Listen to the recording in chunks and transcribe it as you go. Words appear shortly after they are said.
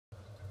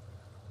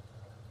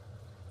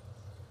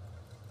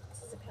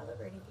Palo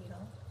Verde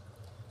Beetle.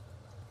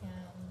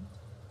 And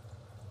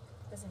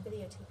as I'm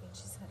videotaping,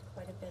 she's had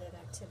quite a bit of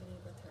activity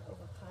with her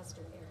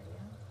ovipositor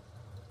area.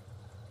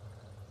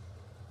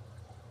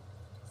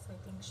 So I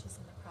think she's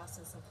in the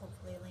process of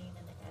hopefully laying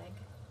an egg.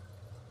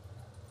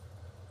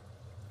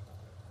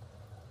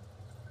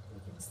 You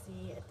can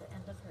see at the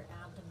end of her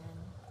abdomen,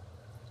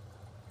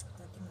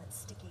 the thing that's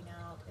sticking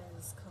out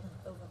is called an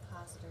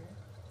ovipositor.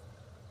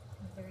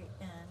 At the very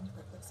end,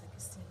 that looks like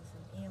a scene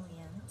from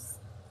Aliens.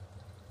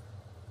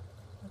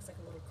 Looks like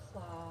a little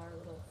claw or a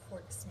little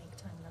fork snake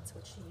tongue. That's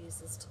what she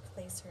uses to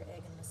place her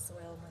egg in the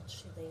soil once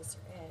she lays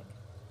her egg.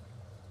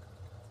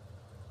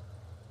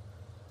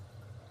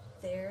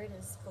 There it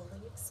is,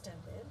 fully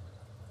extended.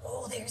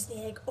 Oh, there's the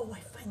egg. Oh, I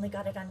finally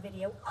got it on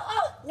video.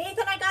 Oh,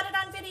 Nathan, I got it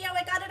on video.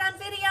 I got it on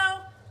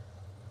video.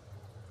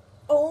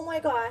 Oh my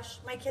gosh,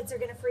 my kids are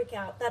going to freak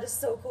out. That is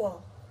so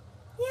cool.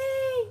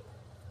 Yay!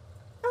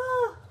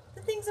 Oh,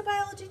 the things a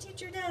biology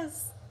teacher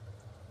does.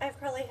 I've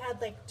probably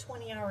had like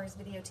 20 hours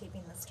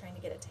videotaping this, trying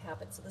to get it to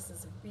happen, so this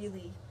is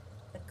really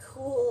a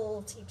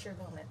cool teacher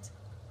moment.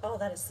 Oh,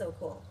 that is so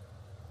cool.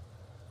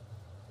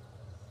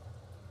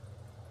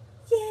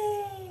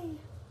 Yay!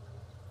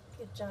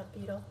 Good job,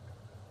 Beetle.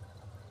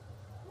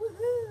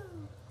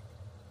 Woohoo!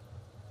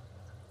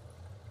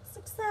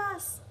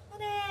 Success!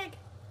 An egg!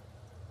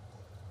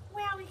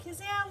 Wowie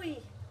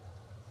kazowie!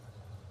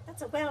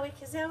 That's a wowie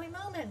kazowie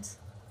moment.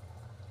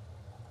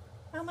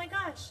 Oh my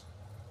gosh.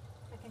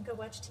 I can go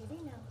watch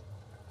TV now.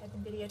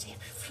 I've been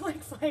videotaping for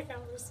like 5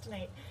 hours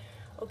tonight.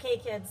 Okay,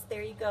 kids,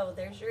 there you go.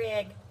 There's your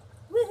egg.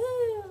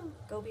 Woohoo!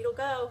 Go, Beetle,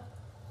 go.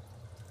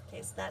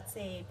 Okay, so that's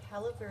a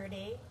Palo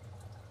Verde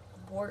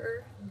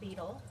borer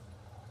beetle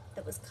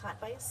that was caught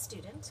by a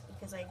student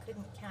because I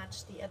couldn't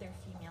catch the other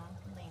female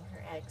laying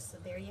her eggs. So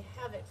there you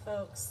have it,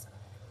 folks.